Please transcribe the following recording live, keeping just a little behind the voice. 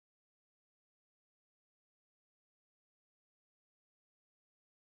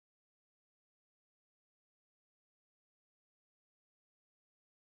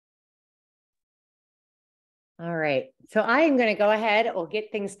All right. So I am going to go ahead. We'll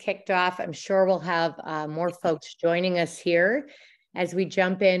get things kicked off. I'm sure we'll have more folks joining us here as we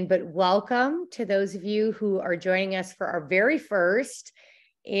jump in, but welcome to those of you who are joining us for our very first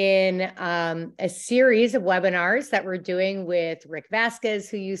in a series of webinars that we're doing with Rick Vasquez,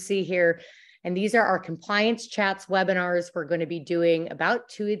 who you see here. And these are our compliance chats webinars. We're going to be doing about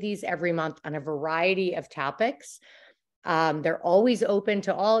 2 of these every month on a variety of topics. They're always open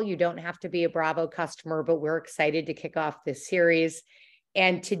to all. You don't have to be a Bravo customer, but we're excited to kick off this series.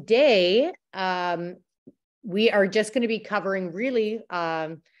 And today, we are just going to be covering really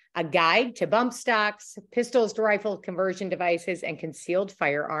a guide to bump stocks, pistols to rifle conversion devices, and concealed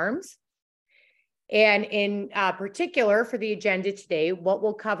firearms. And in particular for the agenda today, what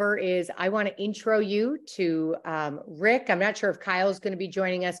we'll cover is I want to intro you to Rick. I'm not sure if Kyle's going to be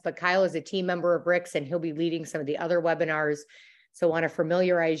joining us, but Kyle is a team member of Rick's and he'll be leading some of the other webinars. So I want to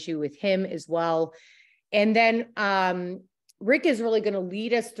familiarize you with him as well. And then Rick is really going to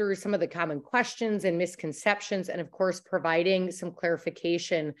lead us through some of the common questions and misconceptions, and of course, providing some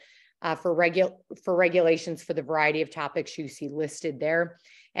clarification for regulations for the variety of topics you see listed there.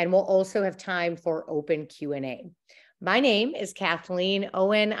 And we'll also have time for open Q&A. My name is Kathleen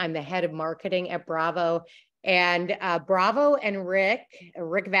Owen. I'm the head of marketing at Bravo. And Bravo and Rick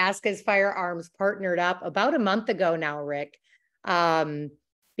Vasquez Firearms partnered up about a month ago now, Rick,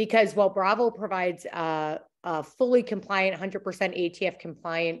 because while Bravo provides a fully compliant, 100% ATF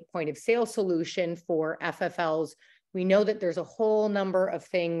compliant point of sale solution for FFLs, we know that there's a whole number of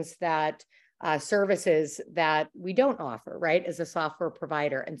things that services that we don't offer, right, as a software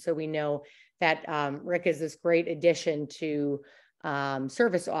provider. And so we know that Rick is this great addition to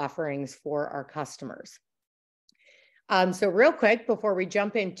service offerings for our customers. So real quick, before we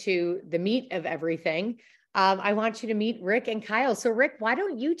jump into the meat of everything, I want you to meet Rick and Kyle. So Rick, why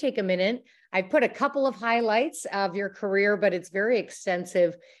don't you take a minute? I put a couple of highlights of your career, but it's very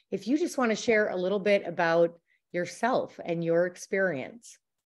extensive. If you just want to share a little bit about yourself and your experience.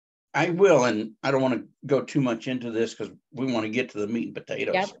 I will, and I don't want to go too much into this because we want to get to the meat and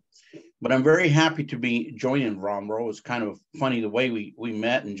potatoes. Yep. But I'm very happy to be joining Romro. It's kind of funny the way we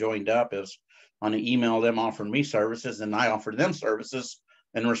met and joined up is on an email, them offering me services and I offered them services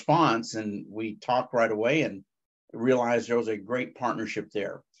in response, and we talked right away and realized there was a great partnership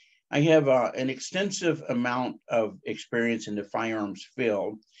there. I have an extensive amount of experience in the firearms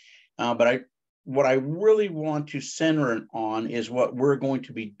field, but what I really want to center on is what we're going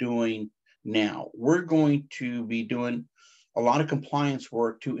to be doing now. We're going to be doing a lot of compliance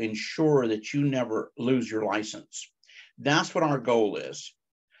work to ensure that you never lose your license. That's what our goal is.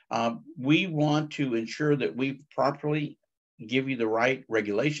 We want to ensure that we properly give you the right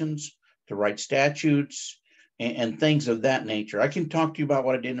regulations, the right statutes, and things of that nature. I can talk to you about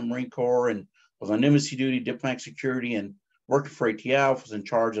what I did in the Marine Corps and was on embassy duty, diplomatic security, and worked for ATF, was in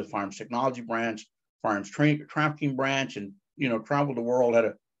charge of the Firearms Technology Branch, Firearms Trafficking Branch, and traveled the world, had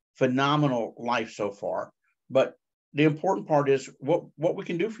a phenomenal life so far. But the important part is what we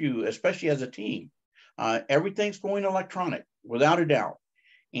can do for you, especially as a team. Everything's going electronic, without a doubt.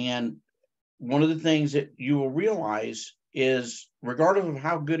 And one of the things that you will realize is, regardless of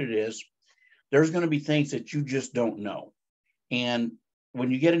how good it is, there's going to be things that you just don't know. And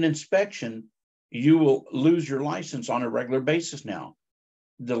when you get an inspection, you will lose your license on a regular basis now.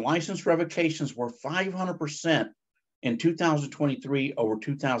 The license revocations were 500% in 2023 over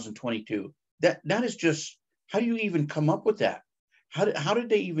 2022. That is just, how do you even come up with that? How did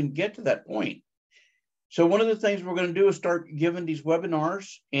they even get to that point? So one of the things we're going to do is start giving these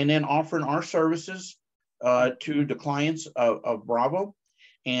webinars and then offering our services to the clients of Bravo.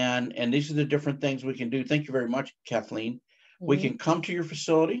 And these are the different things we can do. Thank you very much, Kathleen. Mm-hmm. We can come to your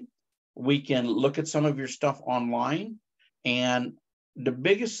facility. We can look at some of your stuff online. And the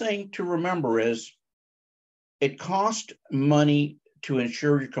biggest thing to remember is it costs money to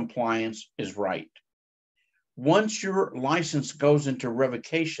ensure your compliance is right. Once your license goes into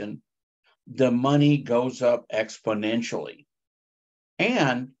revocation, the money goes up exponentially.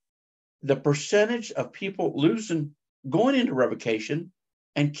 And the percentage of people going into revocation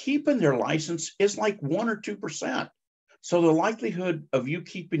and keeping their license is like 1 or 2%. So the likelihood of you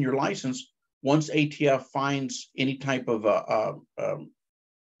keeping your license once ATF finds any type of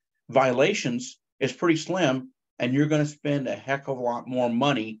violations is pretty slim, and you're going to spend a heck of a lot more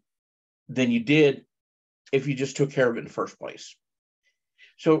money than you did if you just took care of it in the first place.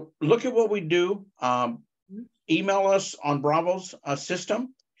 So look at what we do. Email us on Bravo's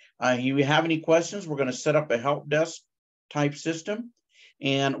system. If you have any questions, we're going to set up a help desk type system,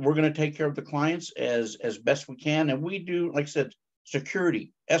 and we're going to take care of the clients as best we can. And we do, like I said,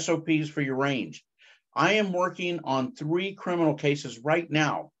 security, SOPs for your range. I am working on 3 criminal cases right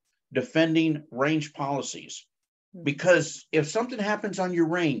now defending range policies. Because if something happens on your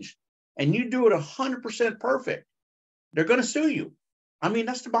range and you do it 100% perfect, they're going to sue you. I mean,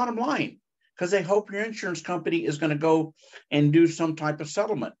 that's the bottom line, because they hope your insurance company is going to go and do some type of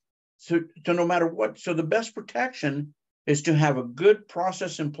settlement. So no matter what, so the best protection is to have a good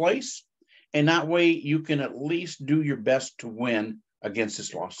process in place, and that way you can at least do your best to win against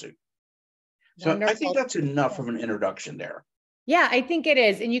this lawsuit. So Wonderful. I think that's enough of an introduction there. Yeah, I think it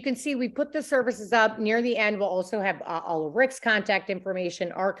is. And you can see we put the services up near the end. We'll also have all of Rick's contact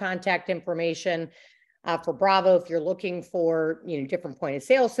information, our contact information for Bravo. If you're looking for, different point of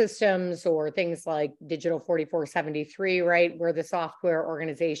sale systems or things like Digital 4473, right? We're the software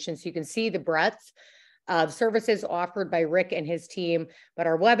organization. So you can see the breadth of services offered by Rick and his team. But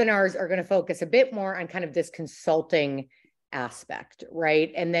our webinars are going to focus a bit more on kind of this consulting aspect,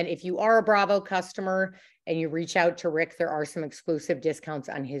 right? And then if you are a Bravo customer and you reach out to Rick, there are some exclusive discounts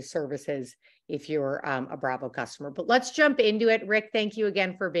on his services if you're a Bravo customer. But let's jump into it. Rick, thank you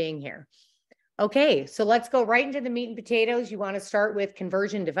again for being here. Okay, so let's go right into the meat and potatoes. You want to start with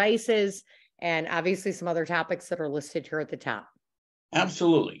conversion devices and obviously some other topics that are listed here at the top.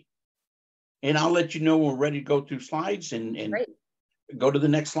 Absolutely. And I'll let you know when we're ready to go through slides and go to the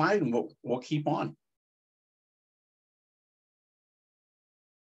next slide, and we'll keep on.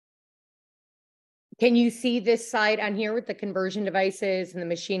 Can you see this side on here with the conversion devices and the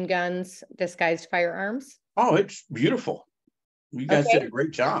machine guns, disguised firearms? Oh, it's beautiful. You guys did a great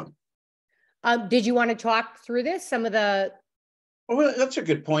job. Did you want to talk through this? Some of the... Well, that's a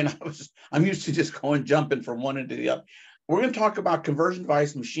good point. I'm used to just jumping from one into the other. We're going to talk about conversion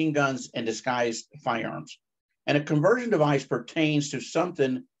device, machine guns, and disguised firearms. And a conversion device pertains to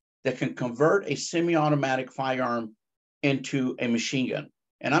something that can convert a semi-automatic firearm into a machine gun.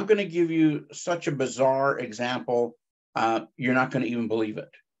 And I'm going to give you such a bizarre example, you're not going to even believe it.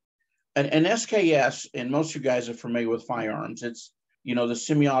 An SKS, and most of you guys are familiar with firearms, it's, the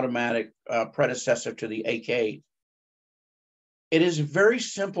semi-automatic predecessor to the AK. It is very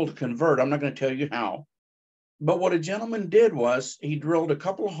simple to convert. I'm not going to tell you how. But what a gentleman did was he drilled a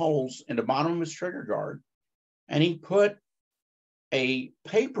couple of holes in the bottom of his trigger guard, and he put a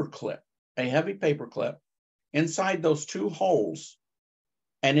paper clip, a heavy paper clip, inside those 2 holes.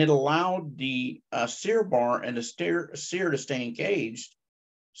 And it allowed the sear bar and the sear to stay engaged.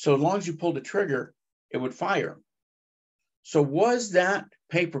 So as long as you pulled the trigger, it would fire. So was that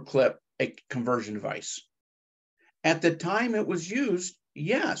paperclip a conversion device? At the time it was used,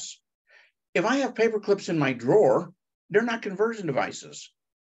 yes. If I have paper clips in my drawer, they're not conversion devices.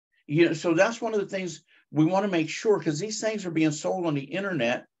 So that's one of the things we want to make sure, because these things are being sold on the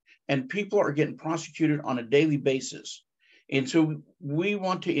internet and people are getting prosecuted on a daily basis. And so we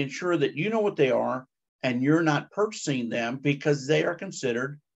want to ensure that you know what they are and you're not purchasing them, because they are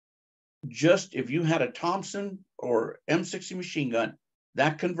considered, just if you had a Thompson or M60 machine gun,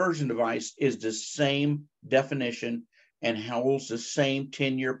 that conversion device is the same definition and holds the same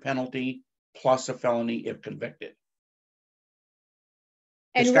 10-year penalty plus a felony if convicted.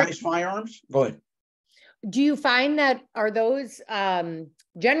 And disguised firearms? Go ahead. Do you find that are those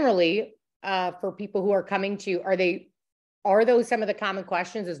generally for people who are coming to you, are those some of the common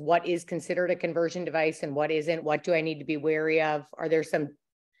questions, is what is considered a conversion device and what isn't? What do I need to be wary of? Are there some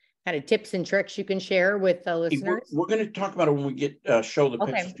kind of tips and tricks you can share with the listeners? We're going to talk about it when we get show the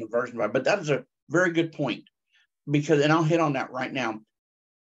pictures of conversion device, but that is a very good point, because, and I'll hit on that right now.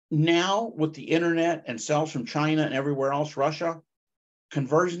 Now with the internet and sales from China and everywhere else, Russia,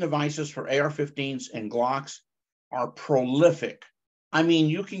 conversion devices for AR-15s and Glocks are prolific. I mean,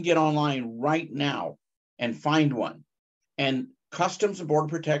 you can get online right now and find one. And Customs and Border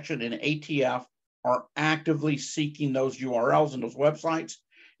Protection and ATF are actively seeking those URLs and those websites,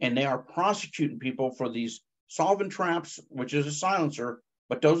 and they are prosecuting people for these solvent traps, which is a silencer,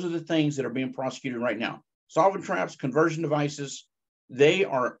 but those are the things that are being prosecuted right now. Solvent traps, conversion devices, they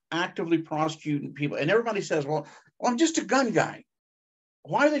are actively prosecuting people. And everybody says, well, I'm just a gun guy.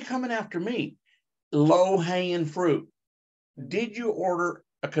 Why are they coming after me? Low-hanging fruit. Did you order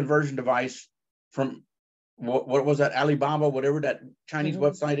a conversion device from what was that, Alibaba, whatever that Chinese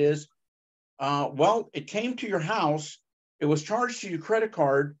website is? Well, it came to your house. It was charged to your credit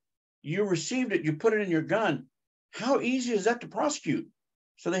card. You received it. You put it in your gun. How easy is that to prosecute?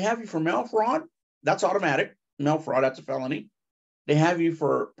 So they have you for mail fraud. That's automatic. Mail fraud, that's a felony. They have you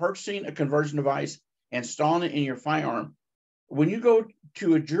for purchasing a conversion device, installing it in your firearm. When you go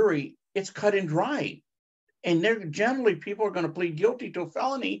to a jury, it's cut and dry. And they're generally, people are going to plead guilty to a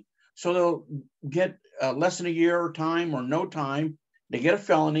felony. So they'll get less than a year time or no time. They get a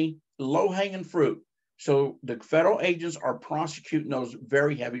felony, low-hanging fruit. So the federal agents are prosecuting those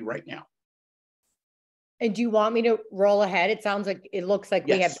very heavy right now. And do you want me to roll ahead? It sounds like, it looks like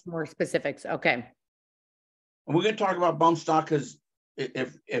we have Yes. some more specifics. Okay. And we're going to talk about bump stock because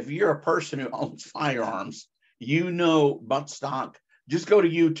if you're a person who owns firearms, you know bump stock. Just go to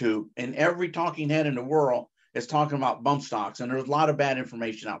YouTube, and every talking head in the world is talking about bump stocks, and there's a lot of bad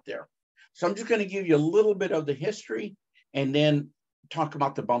information out there. So I'm just going to give you a little bit of the history and then talk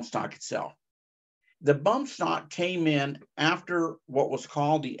about the bump stock itself. The bump stock came in after what was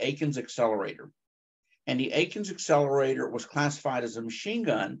called the Akins accelerator. And the Akins accelerator was classified as a machine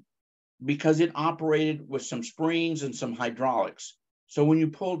gun because it operated with some springs and some hydraulics. So when you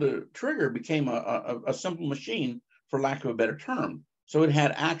pulled the trigger, it became a simple machine, for lack of a better term. So it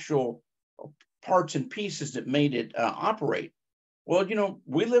had actual parts and pieces that made it operate. Well, you know,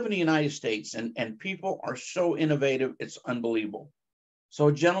 we live in the United States, and people are so innovative, it's unbelievable. So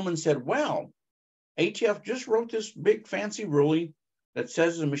a gentleman said, well, ATF just wrote this big fancy ruling that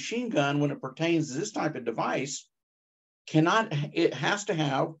says a machine gun, when it pertains to this type of device, it has to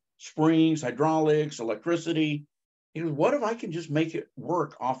have springs, hydraulics, electricity. He goes, what if I can just make it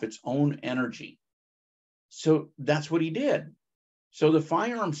work off its own energy? So that's what he did. So the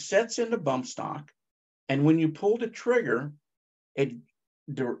firearm sets into bump stock, and when you pull the trigger,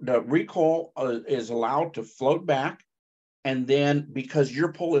 the recoil is allowed to float back, and then because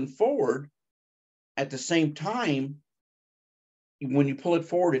you're pulling forward, at the same time, when you pull it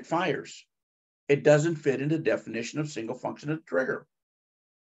forward, it fires. It doesn't fit into the definition of single function of the trigger.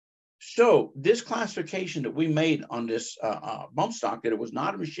 So this classification that we made on this bump stock, that it was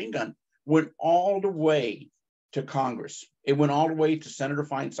not a machine gun, went all the way to Congress. It went all the way to Senator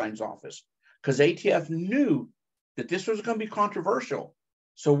Feinstein's office, because ATF knew that this was going to be controversial.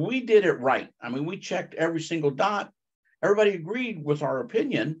 So we did it right. I mean, we checked every single dot. Everybody agreed with our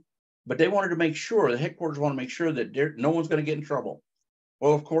opinion, but they wanted to make sure, the headquarters want to make sure that no one's going to get in trouble.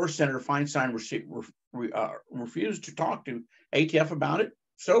 Well, of course, Senator Feinstein refused to talk to ATF about it.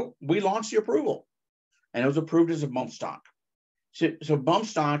 So we launched the approval, and it was approved as a bump stock. So bump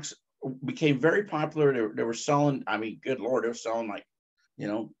stocks became very popular. They were selling, I mean, good Lord, they were selling like, you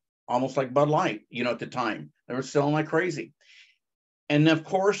know, almost like Bud Light, you know, at the time. They were selling like crazy. And of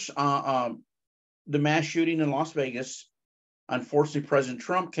course, the mass shooting in Las Vegas, unfortunately, President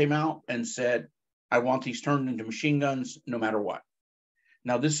Trump came out and said, I want these turned into machine guns no matter what.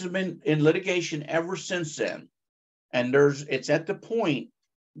 Now, this has been in litigation ever since then. And it's at the point,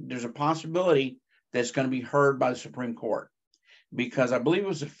 there's a possibility that it's going to be heard by the Supreme Court, because I believe it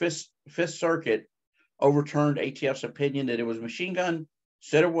was the Fifth Circuit overturned ATF's opinion that it was a machine gun,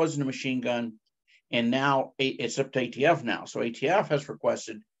 said it wasn't a machine gun, and now it's up to ATF now. So ATF has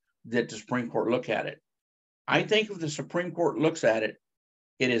requested that the Supreme Court look at it. I think if the Supreme Court looks at it,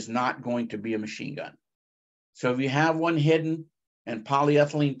 it is not going to be a machine gun. So if you have one hidden and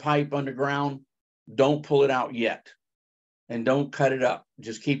polyethylene pipe underground, don't pull it out yet. And don't cut it up.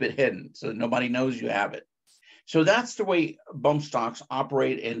 Just keep it hidden so that nobody knows you have it. So that's the way bump stocks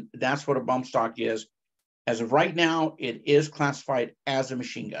operate, and that's what a bump stock is. As of right now, it is classified as a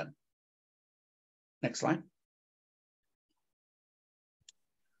machine gun. Next slide.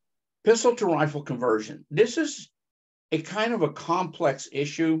 Pistol to rifle conversion. This is a kind of a complex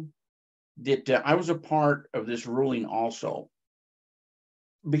issue that I was a part of this ruling also,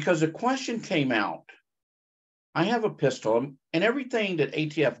 because a question came out. I have a pistol, and everything that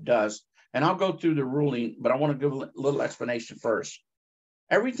ATF does, and I'll go through the ruling, but I want to give a little explanation first.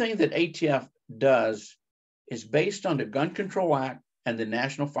 Everything that ATF does is based on the Gun Control Act and the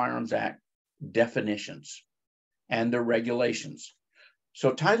National Firearms Act definitions and their regulations.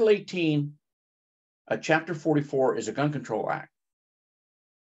 So Title 18, Chapter 44 is a Gun Control Act.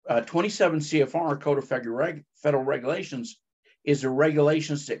 27 CFR, Code of Federal Regulations, is the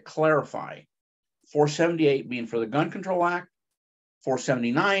regulations that clarify. 478 being for the Gun Control Act,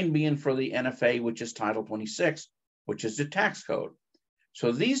 479 being for the NFA, which is Title 26, which is the tax code.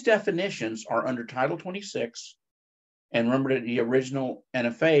 So these definitions are under Title 26, and remember that the original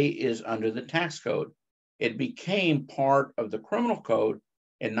NFA is under the tax code. It became part of the criminal code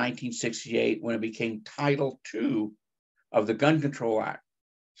in 1968 when it became Title II of the Gun Control Act.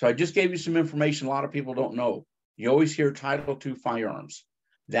 So I just gave you some information a lot of people don't know. You always hear Title II firearms.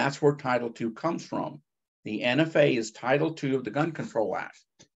 That's where Title II comes from. The NFA is Title II of the Gun Control Act.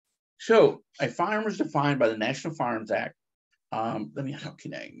 So a firearm is defined by the National Firearms Act. How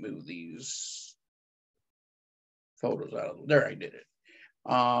can I move these photos out of there? I did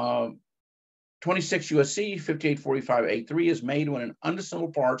it. 26 U.S.C. 5845A3 is made when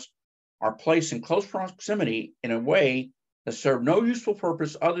undiscernible parts are placed in close proximity in a way that serve no useful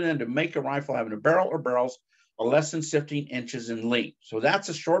purpose other than to make a rifle having a barrel or barrels of less than 15 inches in length. So that's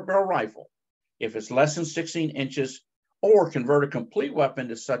a short barrel rifle. If it's less than 16 inches, or convert a complete weapon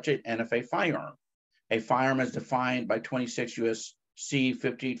to such an NFA firearm. A firearm as defined by 26 U.S.C.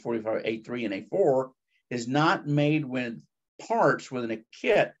 5845A3 and A4 is not made with parts within a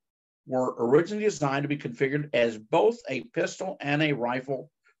kit were originally designed to be configured as both a pistol and a rifle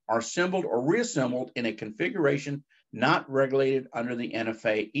are assembled or reassembled in a configuration not regulated under the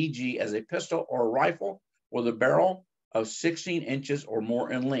NFA, e.g. as a pistol or a rifle with a barrel of 16 inches or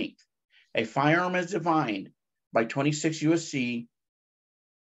more in length. A firearm as defined by 26 U.S.C.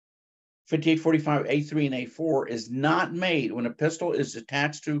 5845A3 and A4 is not made when a pistol is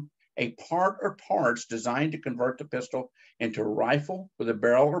attached to a part or parts designed to convert the pistol into a rifle with a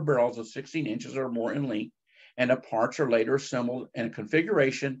barrel or barrels of 16 inches or more in length, and the parts are later assembled in a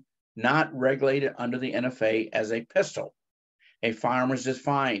configuration not regulated under the NFA as a pistol. A firearm is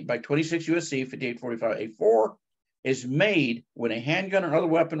defined by 26 U.S.C. 5845A4 is made when a handgun or other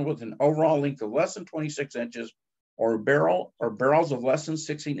weapon with an overall length of less than 26 inches or a barrel or barrels of less than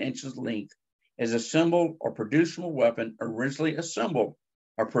 16 inches length is assembled or produced from a weapon originally assembled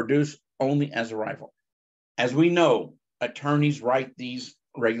or produced only as a rifle. As we know, attorneys write these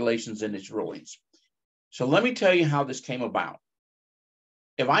regulations in its rulings. So let me tell you how this came about.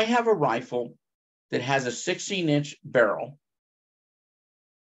 If I have a rifle that has a 16-inch barrel,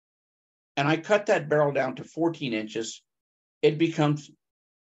 and I cut that barrel down to 14 inches, it becomes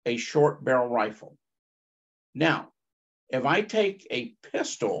a short barrel rifle. Now, if I take a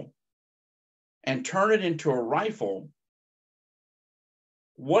pistol and turn it into a rifle,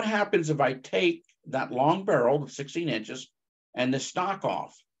 what happens if I take that long barrel of 16 inches and the stock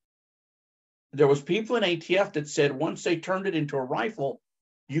off? There was people in ATF that said once they turned it into a rifle,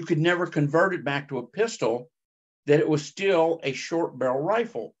 you could never convert it back to a pistol, that it was still a short barrel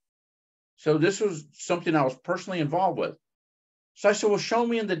rifle. So this was something I was personally involved with. So I said, well, show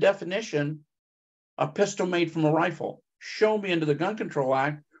me in the definition a pistol made from a rifle. Show me into the Gun Control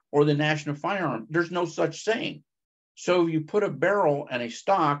Act or the National Firearm. There's no such thing. So if you put a barrel and a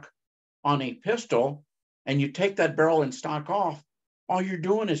stock on a pistol and you take that barrel and stock off, all you're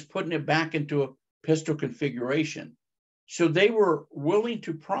doing is putting it back into a pistol configuration. So they were willing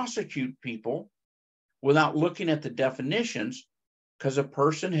to prosecute people without looking at the definitions, because a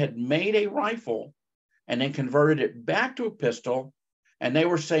person had made a rifle and then converted it back to a pistol, and they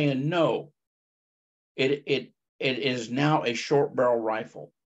were saying, no, it is now a short barrel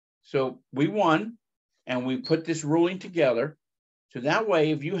rifle. So we won, and we put this ruling together. So that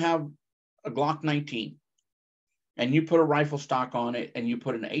way, if you have a Glock 19 and you put a rifle stock on it and you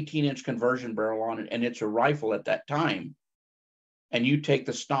put an 18-inch conversion barrel on it, and it's a rifle at that time, and you take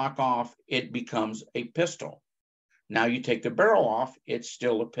the stock off, it becomes a pistol. Now you take the barrel off, it's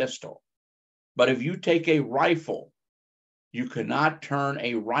still a pistol. But if you take a rifle, you cannot turn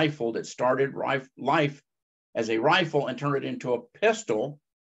a rifle that started life as a rifle and turn it into a pistol,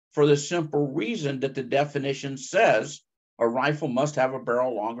 for the simple reason that the definition says a rifle must have a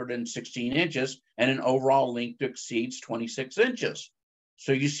barrel longer than 16 inches and an overall length that exceeds 26 inches.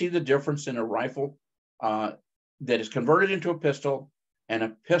 So you see the difference in a rifle that is converted into a pistol and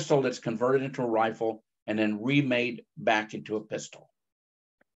a pistol that's converted into a rifle and then remade back into a pistol.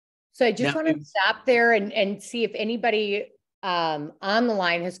 So I just want to stop there and see if anybody on the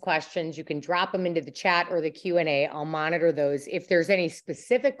line has questions. You can drop them into the chat or the Q&A. I'll monitor those. If there's any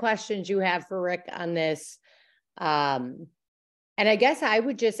specific questions you have for Rick on this, and I guess I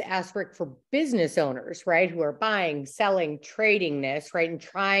would just ask Rick, for business owners, right, who are buying, selling, trading this, right, and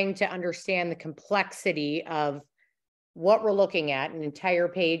trying to understand the complexity of what we're looking at, an entire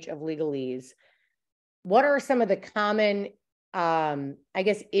page of legalese. What are some of the common, I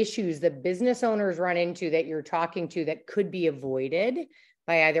guess, issues that business owners run into that you're talking to that could be avoided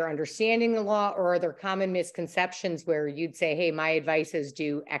by either understanding the law, or are there common misconceptions where you'd say, hey, my advice is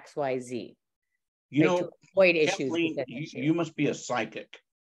do X, Y, Z? You right, know, to avoid issues. Kathleen, you must be a psychic,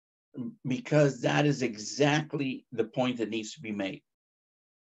 because that is exactly the point that needs to be made.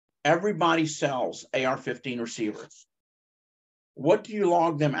 Everybody sells AR-15 receivers. What do you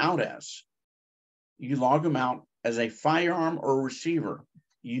log them out as? You log them out as a firearm or receiver.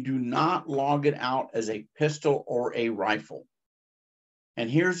 You do not log it out as a pistol or a rifle. And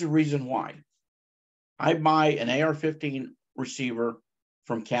here's the reason why. I buy an AR-15 receiver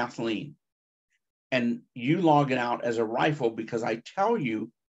from Kathleen, and you log it out as a rifle because I tell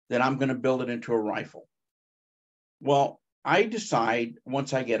you that I'm going to build it into a rifle. Well, I decide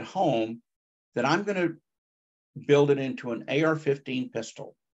once I get home that I'm going to build it into an AR-15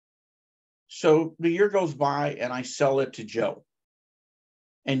 pistol. So the year goes by and I sell it to Joe.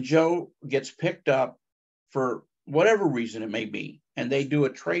 And Joe gets picked up for whatever reason it may be. And they do a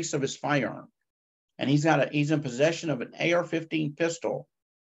trace of his firearm. And he's in possession of an AR-15 pistol.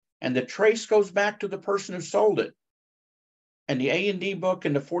 And the trace goes back to the person who sold it. And the A&D book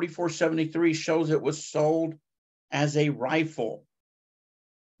in the 4473 shows it was sold as a rifle.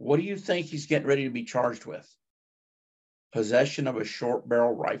 What do you think he's getting ready to be charged with? Possession of a short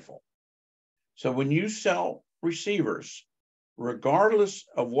barrel rifle. So when you sell receivers, regardless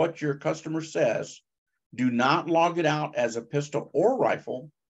of what your customer says, do not log it out as a pistol or rifle.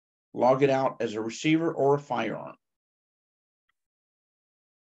 Log it out as a receiver or a firearm.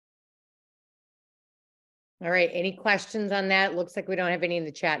 All right. Any questions on that? Looks like we don't have any in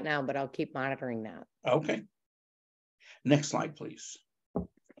the chat now, but I'll keep monitoring that. Okay. Next slide, please.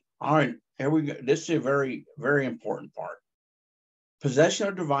 All right, here we go. This is a very, very important part. Possession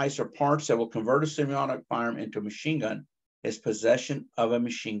of device or parts that will convert a semi-automatic firearm into a machine gun is possession of a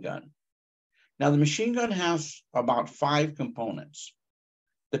machine gun. Now, the machine gun has about 5 components.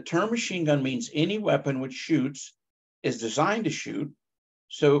 The term machine gun means any weapon which shoots, is designed to shoot.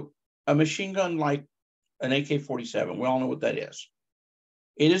 So a machine gun like an AK-47, we all know what that is.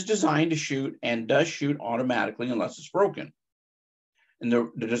 It is designed to shoot and does shoot automatically unless it's broken. And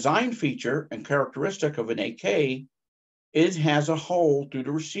the design feature and characteristic of an AK is has a hole through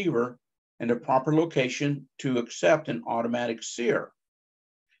the receiver and a proper location to accept an automatic sear.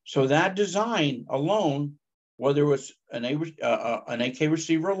 So that design alone, whether it's an AK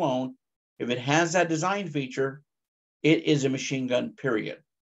receiver alone, if it has that design feature, it is a machine gun, period,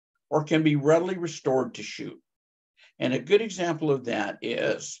 or can be readily restored to shoot. And a good example of that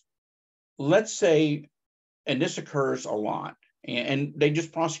is, let's say, and this occurs a lot, and they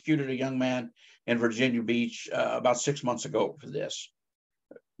just prosecuted a young man in Virginia Beach about 6 months ago for this.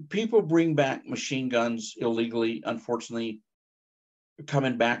 People bring back machine guns illegally, unfortunately,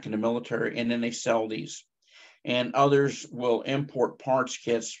 coming back in the military, and then they sell these. And others will import parts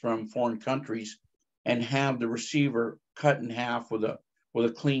kits from foreign countries and have the receiver cut in half with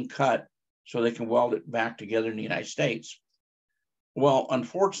a clean cut so they can weld it back together in the United States. Well,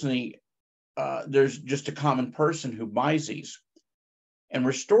 unfortunately, there's just a common person who buys these. And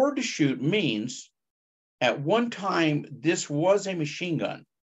restored to shoot means at one time, this was a machine gun.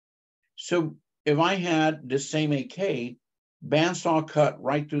 So if I had this same AK, bandsaw cut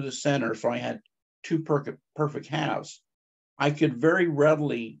right through the center, so I had 2 perfect halves, I could very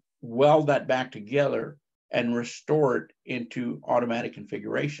readily weld that back together and restore it into automatic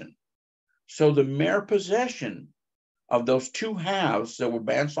configuration. So the mere possession of those 2 halves that were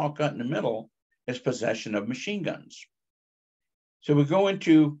bandsaw cut in the middle is possession of machine guns. So we go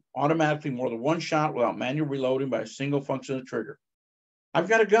into automatically more than one shot without manual reloading by a single function of the trigger. I've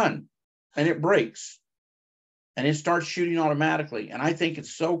got a gun and it breaks and it starts shooting automatically. And I think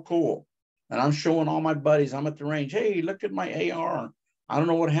it's so cool. And I'm showing all my buddies, I'm at the range, hey, look at my AR. I don't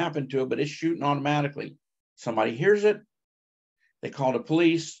know what happened to it, but it's shooting automatically. Somebody hears it. They call the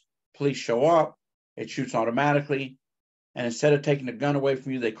police. Police show up. It shoots automatically. And instead of taking the gun away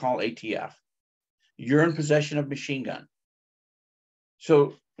from you, they call ATF. You're in possession of a machine gun.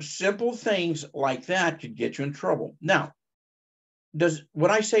 So simple things like that could get you in trouble. Now, would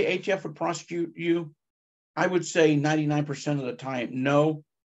I say ATF would prosecute you? I would say 99% of the time, no,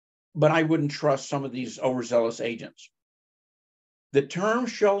 but I wouldn't trust some of these overzealous agents. The term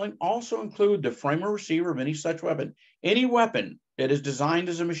shall also include the frame or receiver of any such weapon. Any weapon that is designed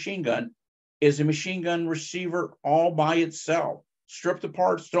as a machine gun is a machine gun receiver all by itself. Strip the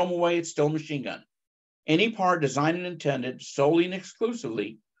parts, throw them away, it's still a machine gun. Any part designed and intended solely and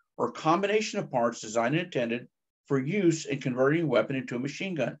exclusively, or combination of parts designed and intended for use in converting a weapon into a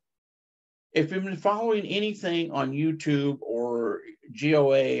machine gun. If you've been following anything on YouTube or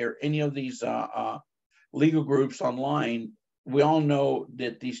GOA or any of these legal groups online, we all know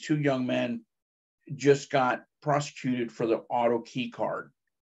that these 2 young men just got prosecuted for the auto key card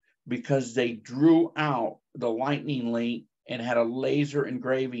because they drew out the lightning link and had a laser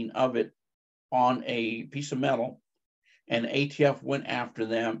engraving of it on a piece of metal, and ATF went after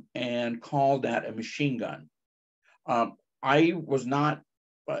them and called that a machine gun. I was not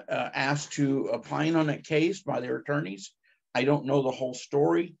asked to opine on that case by their attorneys. I don't know the whole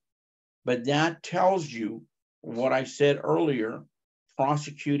story, but that tells you what I said earlier,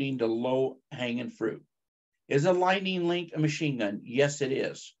 prosecuting the low-hanging fruit. Is a lightning link a machine gun? Yes, it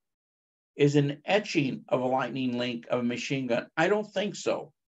is. Is an etching of a lightning link of a machine gun? I don't think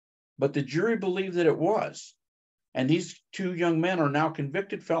so. But the jury believed that it was. And these 2 young men are now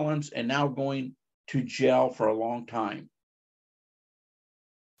convicted felons and now going to jail for a long time.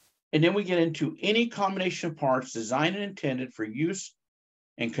 And then we get into any combination of parts designed and intended for use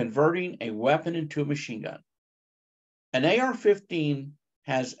in converting a weapon into a machine gun. An AR-15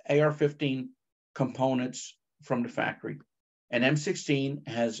 has AR-15 components from the factory. An M16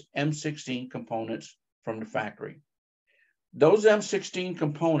 has M16 components from the factory. Those M16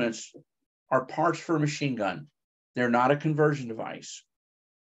 components are parts for a machine gun. They're not a conversion device.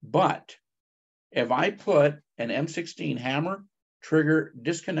 But if I put an M16 hammer, trigger,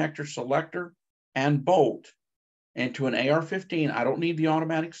 disconnector, selector, and bolt into an AR-15, I don't need the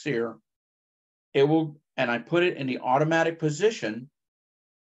automatic sear. It will, and I put it in the automatic position,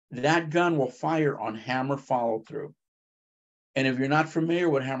 that gun will fire on hammer follow through. And if you're not familiar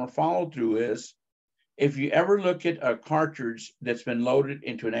with hammer follow through is, if you ever look at a cartridge that's been loaded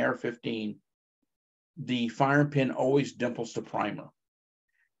into an AR-15, the firing pin always dimples the primer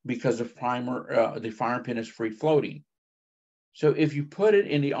because the firing pin is free floating. So if you put it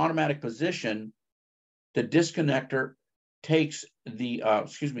in the automatic position, the disconnector takes the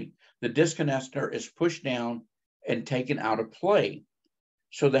disconnector is pushed down and taken out of play.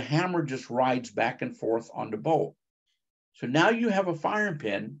 So the hammer just rides back and forth on the bolt. So now you have a firing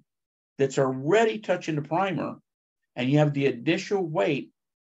pin that's already touching the primer, and you have the additional weight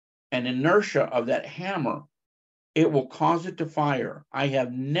and inertia of that hammer. It will cause it to fire. I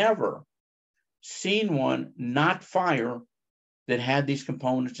have never seen one not fire that had these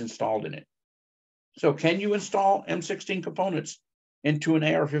components installed in it. So can you install M16 components into an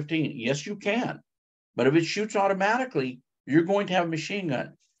AR-15? Yes, you can. But if it shoots automatically, you're going to have a machine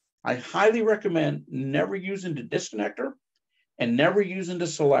gun. I highly recommend never using the disconnector and never using the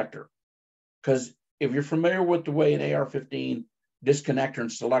selector. Because if you're familiar with the way an AR-15 disconnector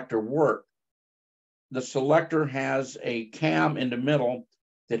and selector work, the selector has a cam in the middle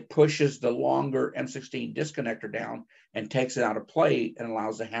that pushes the longer M16 disconnector down and takes it out of play and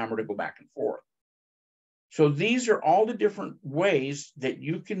allows the hammer to go back and forth. So these are all the different ways that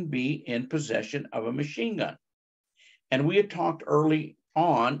you can be in possession of a machine gun. And we had talked early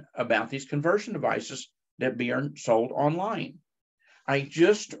on about these conversion devices that are sold online. I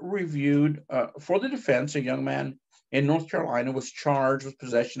just reviewed, for the defense, a young man in North Carolina was charged with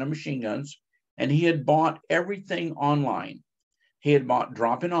possession of machine guns, and he had bought everything online. He had bought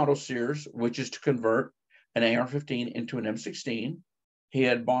drop-in auto sears, which is to convert an AR-15 into an M16. He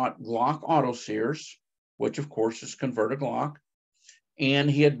had bought Glock auto sears, which of course is convert a Glock, and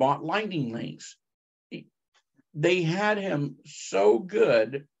he had bought lightning links. They had him so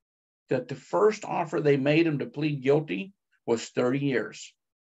good that the first offer they made him to plead guilty was 30 years.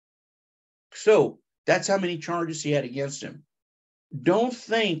 So that's how many charges he had against him. Don't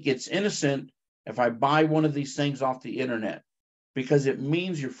think it's innocent if I buy one of these things off the internet, because it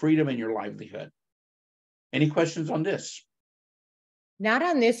means your freedom and your livelihood. Any questions on this? Not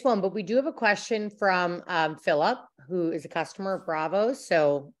on this one, but we do have a question from Philip, who is a customer of Bravo's,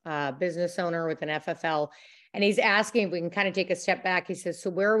 so business owner with an FFL. And he's asking if we can kind of take a step back. He says, so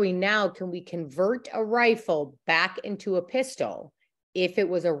where are we now? Can we convert a rifle back into a pistol if it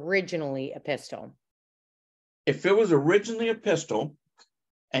was originally a pistol? If it was originally a pistol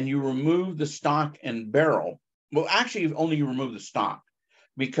and you remove the stock and barrel, well, actually, you only remove the stock,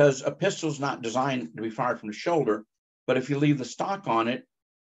 because a pistol is not designed to be fired from the shoulder. But if you leave the stock on it,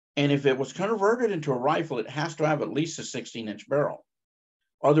 and if it was converted into a rifle, it has to have at least a 16-inch barrel.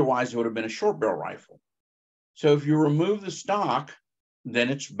 Otherwise, it would have been a short barrel rifle. So if you remove the stock, then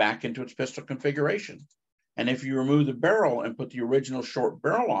it's back into its pistol configuration. And if you remove the barrel and put the original short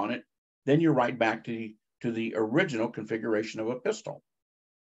barrel on it, then you're right back to the original configuration of a pistol.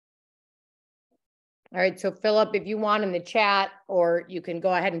 All right, so Philip, if you want in the chat, or you can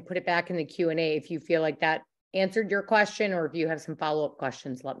go ahead and put it back in the Q&A if you feel like that answered your question, or if you have some follow-up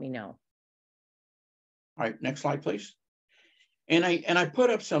questions, let me know. All right, next slide, please. And I put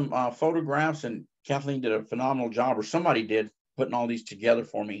up some photographs, and Kathleen did a phenomenal job, or somebody did, putting all these together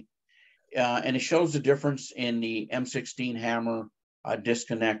for me. And it shows the difference in the M16 hammer,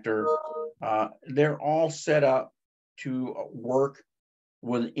 disconnector. They're all set up to work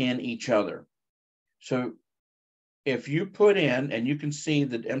within each other. So if you put in, and you can see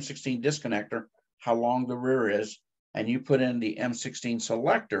the M16 disconnector, how long the rear is, and you put in the M16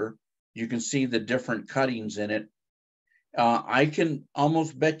 selector, you can see the different cuttings in it. I can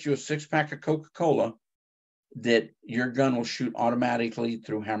almost bet you a 6-pack of Coca-Cola that your gun will shoot automatically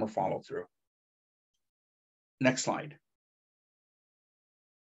through hammer follow through. Next slide.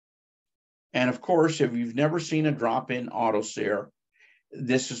 And of course, if you've never seen a drop-in auto sear,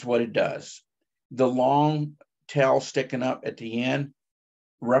 this is what it does. The long tail sticking up at the end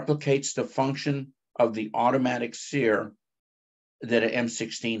replicates the function of the automatic sear that an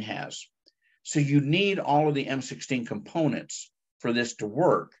M16 has. So you need all of the M16 components for this to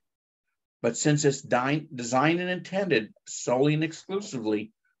work. But since it's designed and intended solely and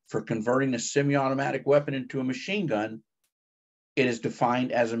exclusively for converting a semi-automatic weapon into a machine gun, it is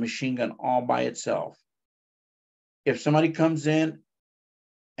defined as a machine gun all by itself. If somebody comes in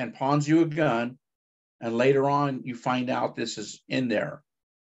and pawns you a gun, and later on you find out this is in there,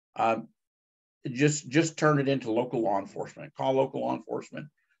 just turn it into local law enforcement. Call local law enforcement,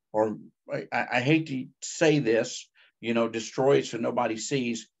 or I hate to say this, destroy it so nobody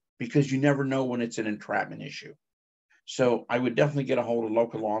sees, because you never know when it's an entrapment issue. So I would definitely get a hold of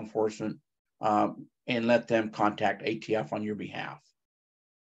local law enforcement and let them contact ATF on your behalf.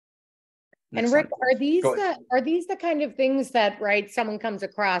 And Rick, are these the kind of things that, right, someone comes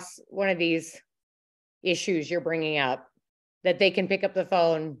across one of these issues you're bringing up, that they can pick up the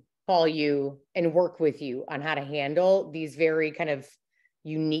phone, call you, and work with you on how to handle these very kind of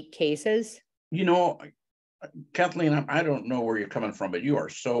unique cases? Kathleen, I don't know where you're coming from, but you are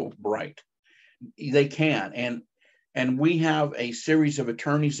so bright. They can, and we have a series of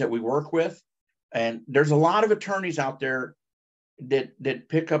attorneys that we work with, and there's a lot of attorneys out there that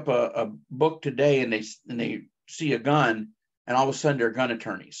pick up a book today and they see a gun, and all of a sudden they're gun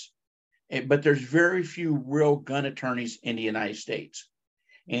attorneys. But there's very few real gun attorneys in the United States.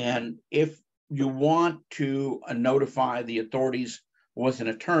 And if you want to notify the authorities with an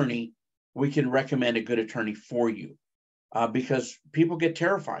attorney, we can recommend a good attorney for you, because people get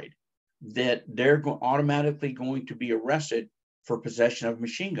terrified that they're automatically going to be arrested for possession of a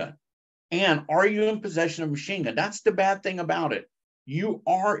machine gun. And are you in possession of a machine gun? That's the bad thing about it. You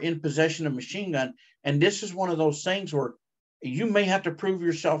are in possession of a machine gun. And this is one of those things where you may have to prove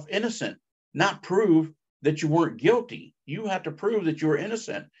yourself innocent, not prove that you weren't guilty. You have to prove that you were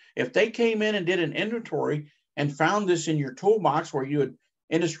innocent. If they came in and did an inventory and found this in your toolbox where you had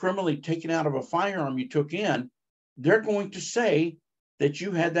indiscriminately taken out of a firearm you took in, they're going to say that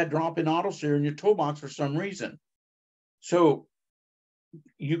you had that drop-in autoseer in your toolbox for some reason. So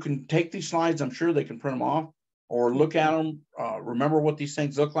you can take these slides. I'm sure they can print them off or look at them. Remember what these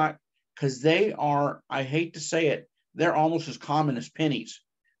things look like, because they are, I hate to say it, they're almost as common as pennies.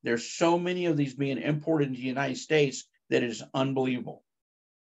 There's so many of these being imported into the United States that it is unbelievable.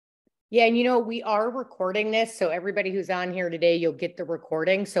 Yeah, and we are recording this, so everybody who's on here today, you'll get the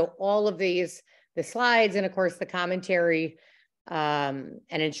recording. So all of these, the slides, and of course the commentary and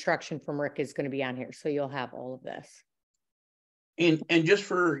instruction from Rick is going to be on here. So you'll have all of this. And just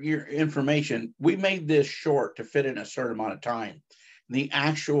for your information, we made this short to fit in a certain amount of time. The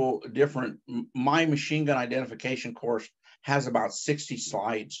actual my machine gun identification course has about 60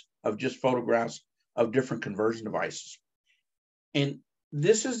 slides of just photographs of different conversion devices. And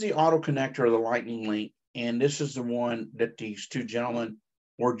this is the auto connector or the lightning link. And this is the one that these two gentlemen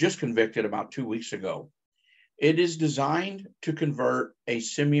were just convicted about 2 weeks ago. It is designed to convert a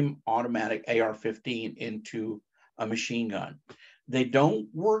semi-automatic AR-15 into a machine gun. They don't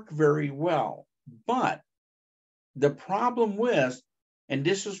work very well, but the problem with, and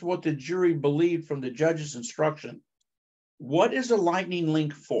this is what the jury believed from the judge's instruction, what is a lightning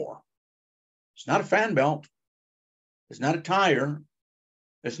link for? It's not a fan belt. It's not a tire.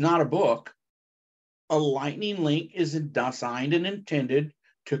 It's not a book. A lightning link is designed and intended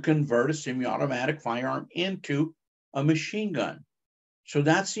to convert a semi-automatic firearm into a machine gun. So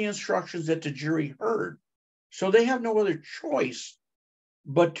that's the instructions that the jury heard. So they have no other choice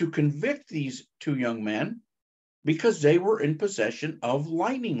but to convict these two young men because they were in possession of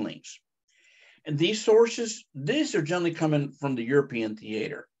lightning links. And these sources, these are generally coming from the European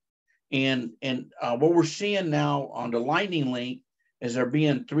theater. And what we're seeing now on the lightning link is they're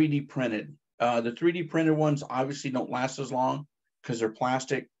being 3D printed. The 3D printed ones obviously don't last as long because they're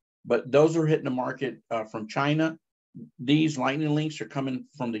plastic, but those are hitting the market from China. These lightning links are coming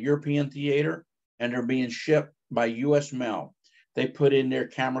from the European theater, and they're being shipped by U.S. mail. They put in their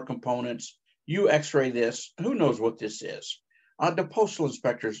camera components. You x-ray this, who knows what this is? The postal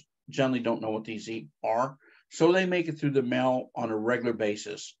inspectors generally don't know what these are, so they make it through the mail on a regular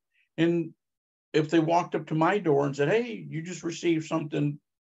basis. And if they walked up to my door and said, hey, you just received something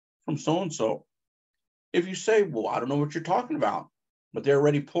from so-and-so, if you say, well, I don't know what you're talking about, but they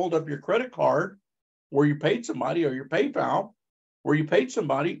already pulled up your credit card where you paid somebody, or your PayPal where you paid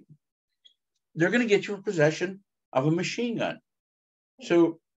somebody, they're going to get you in possession of a machine gun.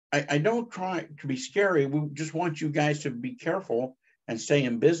 So I don't try to be scary. We just want you guys to be careful and stay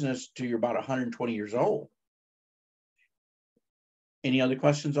in business till you're about 120 years old. Any other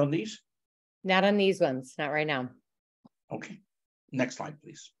questions on these? Not on these ones, not right now. Okay, next slide,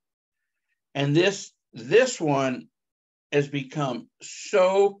 please. And this one has become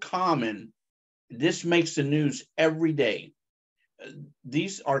so common. This makes the news every day.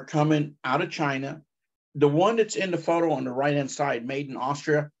 These are coming out of China. The one that's in the photo on the right-hand side, made in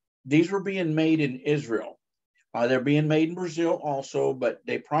Austria, these were being made in Israel. They're being made in Brazil also, but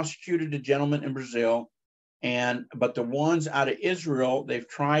they prosecuted a gentleman in Brazil. But the ones out of Israel, they've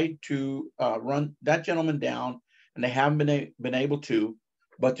tried to run that gentleman down, and they haven't been able to.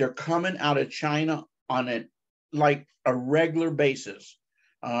 But they're coming out of China on like a regular basis.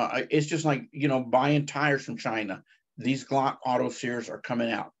 It's just like, buying tires from China. These Glock auto sears are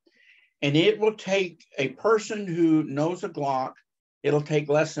coming out. And it will take a person who knows a Glock, it'll take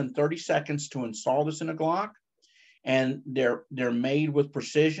less than 30 seconds to install this in a Glock. And they're made with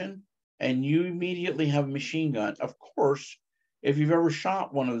precision, and you immediately have a machine gun. Of course, if you've ever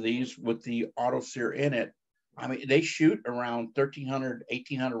shot one of these with the auto sear in it, I mean, they shoot around 1,300,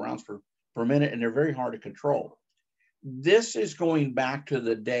 1,800 rounds per minute, and they're very hard to control. This is going back to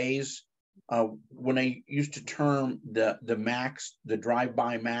the days when they used to term the Macs, the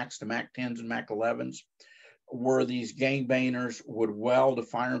drive-by Macs, the Mac 10s and Mac 11s, where these gangbangers would weld a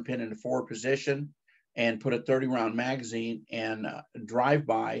firing pin into forward position and put a 30-round magazine and drive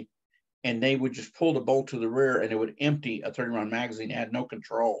by, and they would just pull the bolt to the rear, and it would empty a 30-round magazine. It had no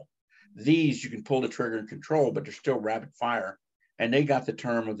control. These, you can pull the trigger and control, but they're still rapid fire. And they got the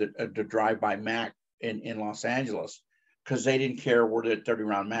term of the drive-by Mac in Los Angeles because they didn't care where the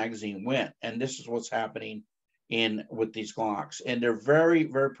 30-round magazine went. And this is what's happening with these Glocks. And they're very,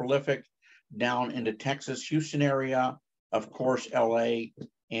 very prolific down in the Texas, Houston area, of course, LA,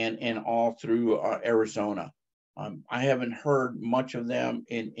 and all through Arizona. I haven't heard much of them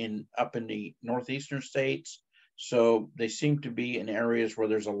up in the northeastern states. So they seem to be in areas where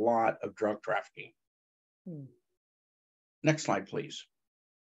there's a lot of drug trafficking. Next slide, please.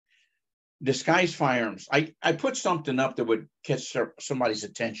 Disguised firearms. I put something up that would catch somebody's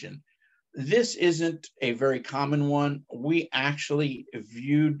attention. This isn't a very common one. We actually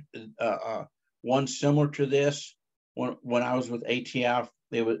viewed one similar to this when I was with ATF.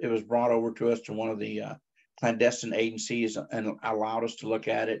 It was brought over to us to one of the clandestine agencies and allowed us to look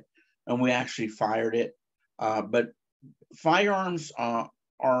at it, and we actually fired it. But firearms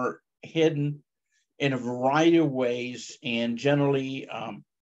are hidden in a variety of ways, and generally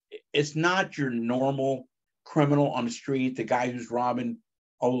it's not your normal criminal on the street, the guy who's robbing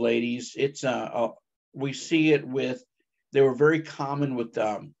old ladies. It's we see it they were very common with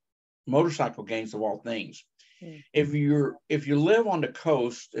motorcycle gangs of all things. If you live on the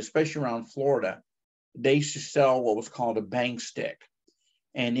coast, especially around Florida, they used to sell what was called a bang stick,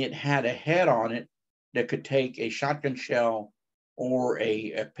 and it had a head on it that could take a shotgun shell or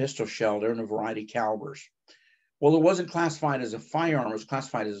a pistol shell. They're in a variety of calibers. Well, it wasn't classified as a firearm. It was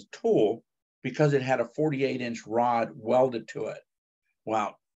classified as a tool because it had a 48-inch rod welded to it.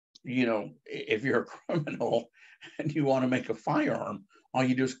 Well, if you're a criminal and you want to make a firearm, all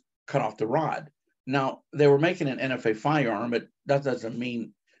you do is cut off the rod. Now, they were making an NFA firearm, but that doesn't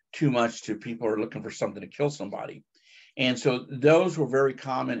mean too much to people who are looking for something to kill somebody. And so those were very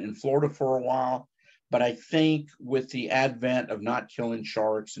common in Florida for a while. But I think with the advent of not killing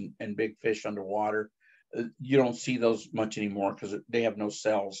sharks and big fish underwater, you don't see those much anymore because they have no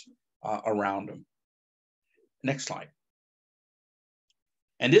cells around them. Next slide.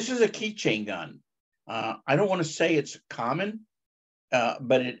 And this is a keychain gun. I don't want to say it's common,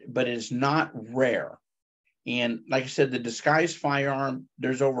 but it is not rare. And like I said, the disguised firearm,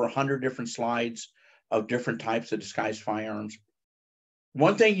 there's over 100 different slides of different types of disguised firearms.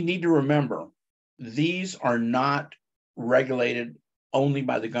 One thing you need to remember, these are not regulated only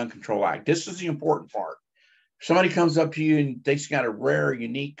by the Gun Control Act. This is the important part. If somebody comes up to you and they've got a rare,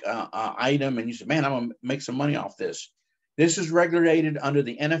 unique item, and you say, man, I'm going to make some money off this. This is regulated under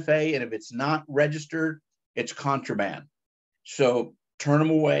the NFA, and if it's not registered, it's contraband. So turn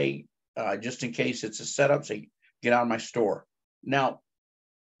them away just in case it's a setup. Say, get out of my store. Now,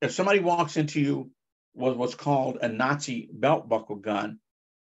 if somebody walks into you with what's called a Nazi belt buckle gun,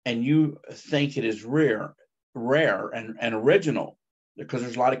 and you think it is rare and original, because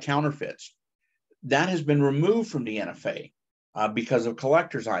there's a lot of counterfeits, that has been removed from the NFA because of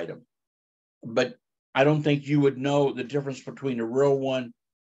collector's item. But I don't think you would know the difference between a real one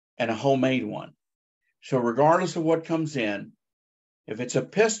and a homemade one. So regardless of what comes in, if it's a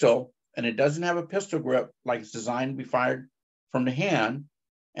pistol and it doesn't have a pistol grip, like it's designed to be fired from the hand,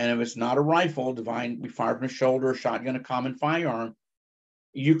 and if it's not a rifle, designed to be fired from the shoulder, a shotgun, a common firearm,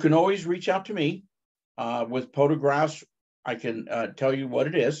 you can always reach out to me with photographs. I can tell you what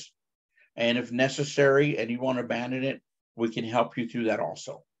it is. And if necessary and you want to abandon it, we can help you through that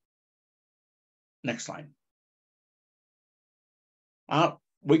also. Next slide.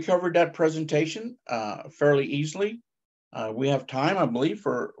 We covered that presentation fairly easily. We have time, I believe,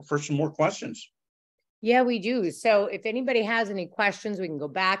 for some more questions. Yeah, we do. So if anybody has any questions, we can go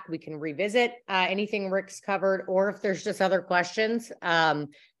back, we can revisit anything Rick's covered, or if there's just other questions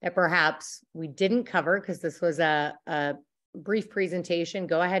that perhaps we didn't cover, because this was a brief presentation,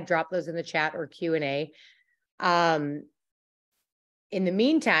 go ahead, drop those in the chat or Q&A. In the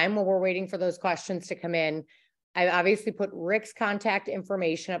meantime, while we're waiting for those questions to come in, I obviously put Rick's contact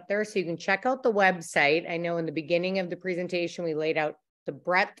information up there so you can check out the website. I know in the beginning of the presentation, we laid out the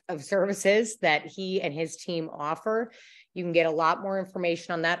breadth of services that he and his team offer. You can get a lot more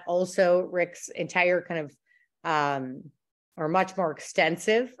information on that. Also, Rick's entire kind of, or much more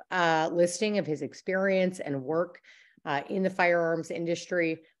extensive listing of his experience and work in the firearms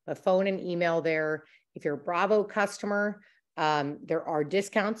industry, a phone and email there. If you're a Bravo customer, there are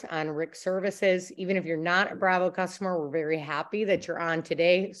discounts on Rick services. Even if you're not a Bravo customer, we're very happy that you're on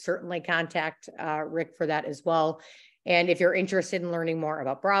today. Certainly contact Rick for that as well. And if you're interested in learning more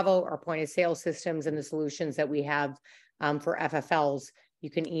about Bravo, our point of sale systems, and the solutions that we have for FFLs,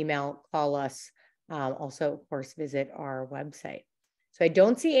 you can email, call us. Also, of course, visit our website. So I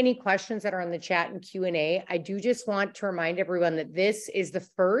don't see any questions that are in the chat and Q&A. I do just want to remind everyone that this is the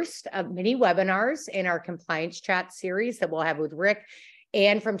first of many webinars in our compliance chat series that we'll have with Rick,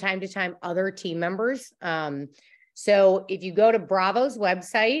 and from time to time, other team members. So if you go to Bravo's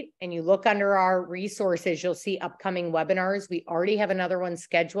website and you look under our resources, you'll see upcoming webinars. We already have another one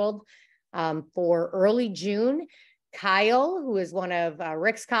scheduled for early June. Kyle, who is one of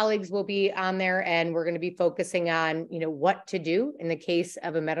Rick's colleagues, will be on there, and we're going to be focusing on, what to do in the case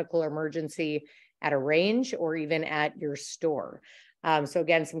of a medical emergency at a range or even at your store. So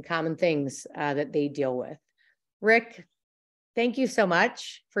again, some common things that they deal with. Rick, thank you so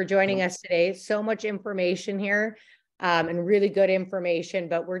much for joining us today. So much information here and really good information,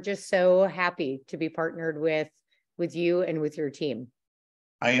 but we're just so happy to be partnered with you and with your team.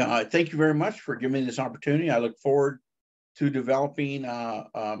 I thank you very much for giving me this opportunity. I look forward to developing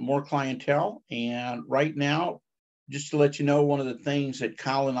more clientele. And right now, just to let you know, one of the things that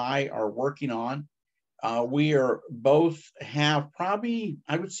Kyle and I are working on, we are both have probably,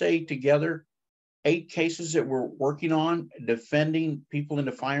 I would say together, 8 cases that we're working on defending people in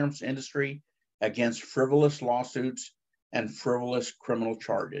the firearms industry against frivolous lawsuits and frivolous criminal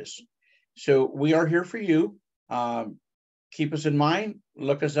charges. So we are here for you. Keep us in mind,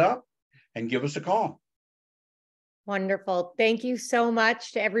 look us up, and give us a call. Wonderful. Thank you so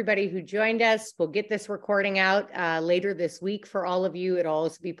much to everybody who joined us. We'll get this recording out later this week for all of you. It'll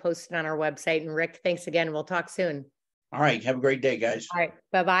also be posted on our website. And Rick, thanks again. We'll talk soon. All right. Have a great day, guys. All right.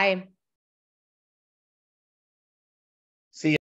 Bye-bye.